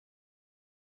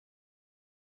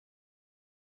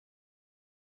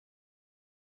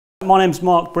My name's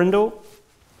Mark Brindle.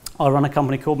 I run a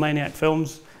company called Maniac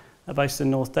Films, based in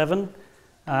North Devon.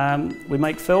 We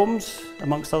make films,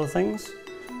 amongst other things.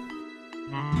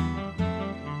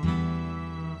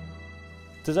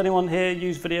 Does anyone here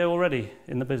use video already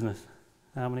in the business?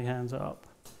 How many hands are up?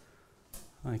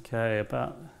 Okay,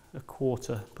 about a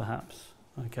quarter perhaps.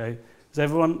 Okay,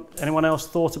 has anyone else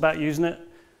thought about using it?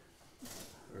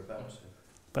 We're about to.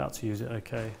 About to use it,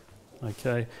 okay.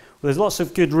 Okay, well there's lots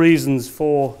of good reasons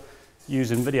for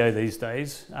using video these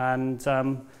days, and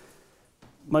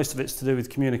most of it's to do with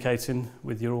communicating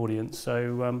with your audience.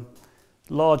 So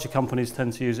larger companies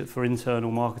tend to use it for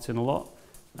internal marketing a lot.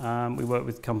 We work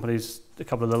with companies, a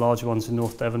couple of the larger ones in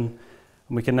North Devon,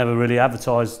 and we can never really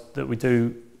advertise that we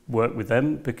do work with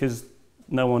them because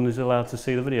no one is allowed to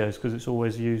see the videos because it's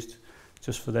always used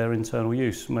just for their internal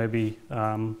use. Maybe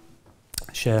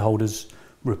shareholders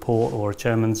report or a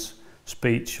chairman's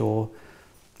speech, or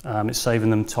it's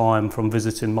saving them time from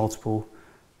visiting multiple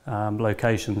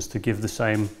locations to give the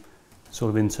same sort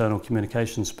of internal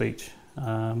communication speech.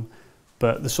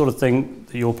 But the sort of thing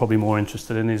that you're probably more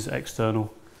interested in is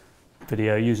external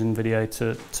video, using video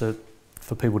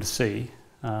for people to see.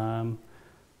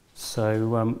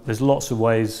 So there's lots of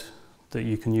ways that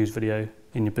you can use video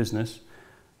in your business.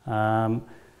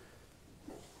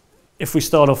 If we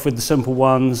start off with the simple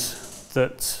ones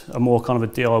that are more kind of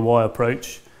a DIY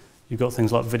approach, you've got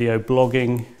things like video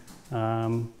blogging,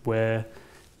 where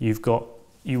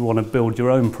you want to build your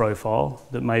own profile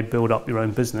that may build up your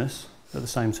own business at the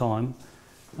same time.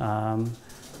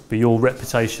 But your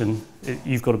reputation,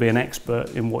 you've got to be an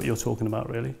expert in what you're talking about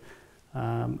really,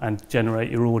 and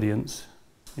generate your audience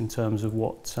in terms of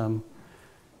what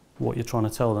you're trying to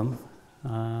tell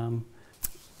them.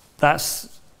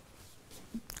 That's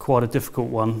quite a difficult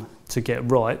one to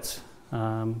get right,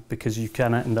 because you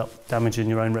can end up damaging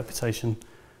your own reputation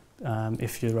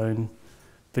if your own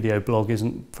video blog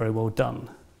isn't very well done.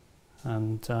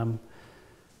 And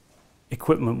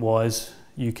equipment wise,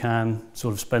 you can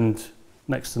sort of spend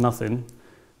next to nothing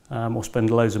or spend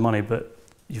loads of money, but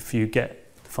if you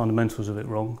get the fundamentals of it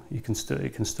wrong, it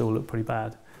can still look pretty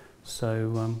bad.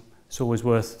 So it's always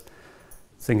worth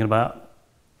thinking about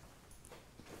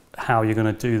how you're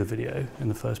going to do the video in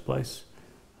the first place.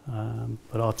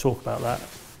 But I'll talk about that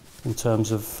in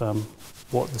terms of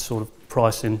what the sort of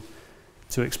pricing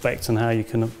to expect and how you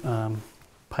can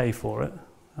pay for it.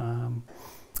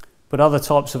 But other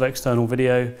types of external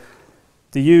video,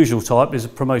 the usual type is a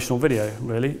promotional video,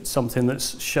 really, something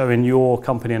that's showing your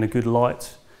company in a good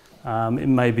light. It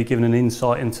may be giving an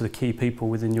insight into the key people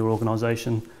within your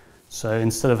organisation. So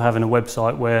instead of having a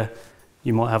website where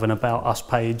you might have an About Us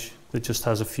page that just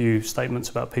has a few statements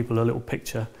about people, a little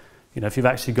picture, you know, if you've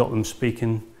actually got them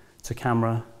speaking to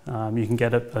camera, you can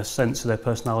get a sense of their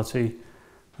personality.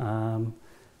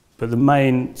 But the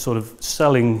main sort of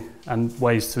selling and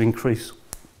ways to increase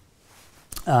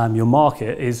your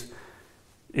market is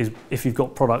if you've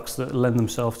got products that lend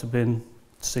themselves to being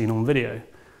seen on video.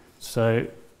 So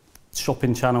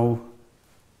Shopping Channel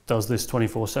does this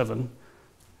 24/7.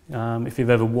 If you've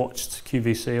ever watched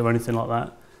QVC or anything like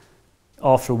that,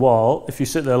 after a while, if you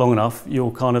sit there long enough,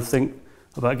 you'll kind of think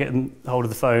about getting hold of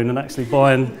the phone and actually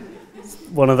buying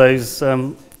one of those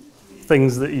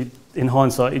things that you, in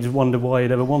hindsight, you just wonder why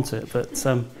you'd ever want it. But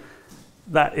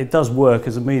that it does work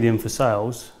as a medium for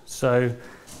sales, so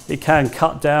it can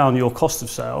cut down your cost of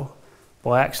sale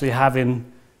by actually having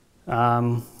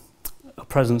a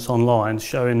presence online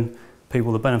showing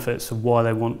people the benefits of why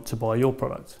they want to buy your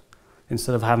product.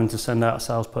 Instead of having to send out a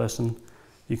salesperson,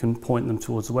 you can point them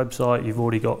towards the website. You've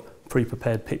already got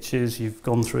pre-prepared pitches, you've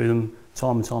gone through them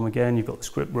time and time again, you've got the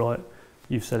script right,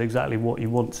 you've said exactly what you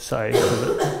want to say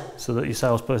so that your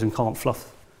salesperson can't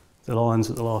fluff the lines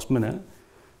at the last minute.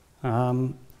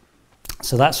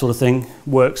 So that sort of thing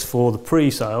works for the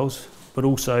pre-sales, but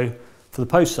also for the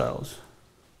post-sales.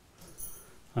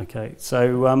 Okay,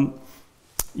 so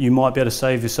you might be able to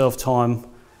save yourself time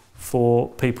for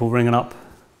people ringing up,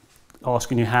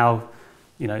 asking you how,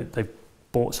 you know, they've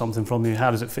bought something from you,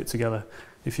 how does it fit together?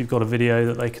 If you've got a video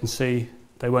that they can see,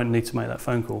 they won't need to make that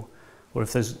phone call. Or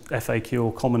if there's FAQ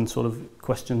or common sort of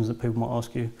questions that people might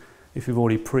ask you, if you've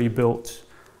already pre-built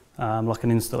like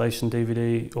an installation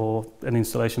DVD or an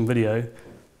installation video,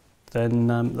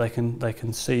 then they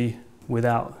can see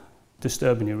without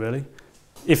disturbing you really.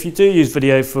 If you do use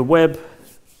video for web,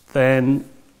 then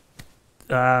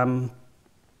there's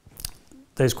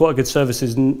quite good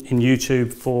services in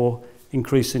YouTube for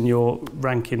increasing your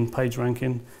ranking, page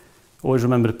ranking. Always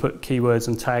remember to put keywords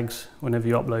and tags whenever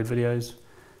you upload videos.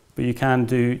 But you can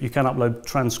upload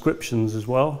transcriptions as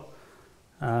well.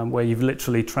 where you've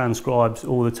literally transcribed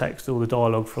all the text, all the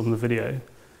dialogue from the video.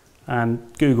 And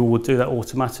Google would do that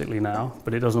automatically now,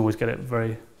 but it doesn't always get it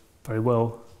very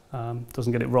well,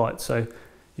 doesn't get it right. So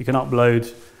you can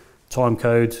upload time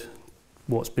code,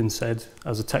 what's been said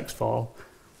as a text file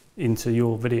into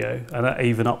your video, and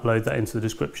even upload that into the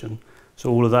description.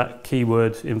 So all of that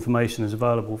keyword information is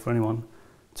available for anyone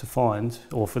to find,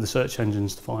 or for the search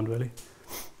engines to find, really.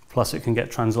 Plus it can get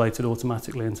translated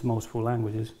automatically into multiple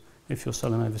languages if you're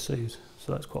selling overseas.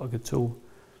 So that's quite a good tool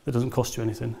that doesn't cost you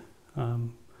anything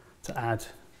to add.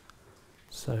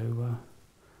 So,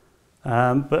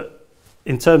 but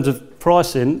in terms of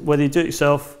pricing, whether you do it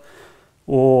yourself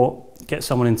or get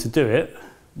someone in to do it,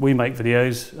 we make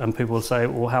videos and people will say,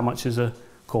 well, how much is a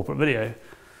corporate video?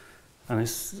 And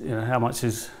it's, you know, how much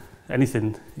is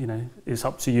anything? You know, it's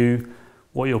up to you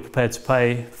what you're prepared to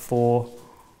pay for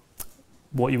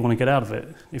what you want to get out of it.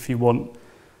 If you want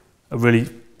a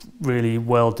really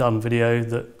well done video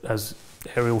that has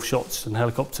aerial shots and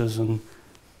helicopters and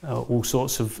all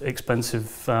sorts of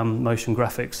expensive motion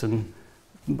graphics and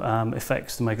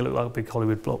effects to make it look like a big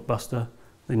Hollywood blockbuster,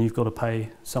 then you've got to pay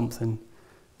something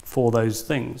for those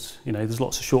things. You know, there's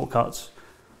lots of shortcuts,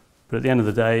 but at the end of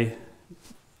the day,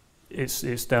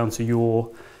 it's down to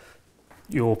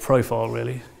your profile,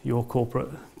 really, your corporate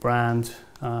brand,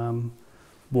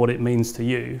 what it means to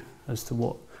you as to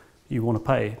what you want to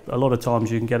pay. A lot of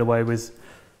times you can get away with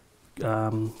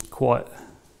quite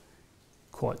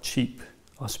cheap,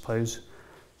 I suppose,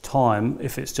 time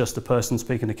if it's just a person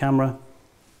speaking to camera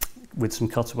with some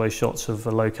cutaway shots of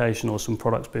a location or some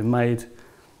products being made.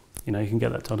 You know, you can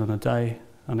get that done in a day,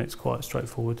 and it's quite a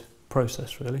straightforward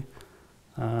process, really.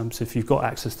 So if you've got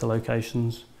access to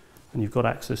locations and you've got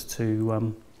access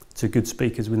to good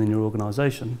speakers within your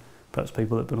organisation, perhaps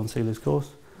people that have been on Celia's course,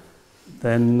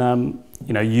 then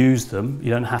you know, use them. You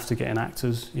don't have to get in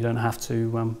actors. You don't have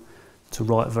to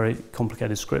write a very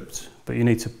complicated script, but you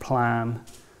need to plan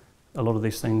a lot of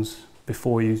these things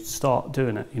before you start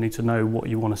doing it. You need to know what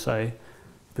you want to say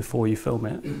before you film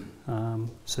it,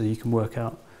 so you can work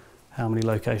out how many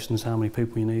locations, how many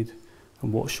people you need,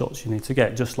 and what shots you need to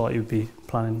get, just like you'd be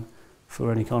planning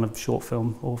for any kind of short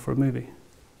film or for a movie.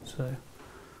 So,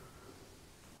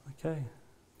 okay.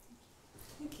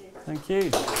 Thank you. Thank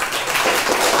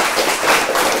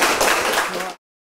you.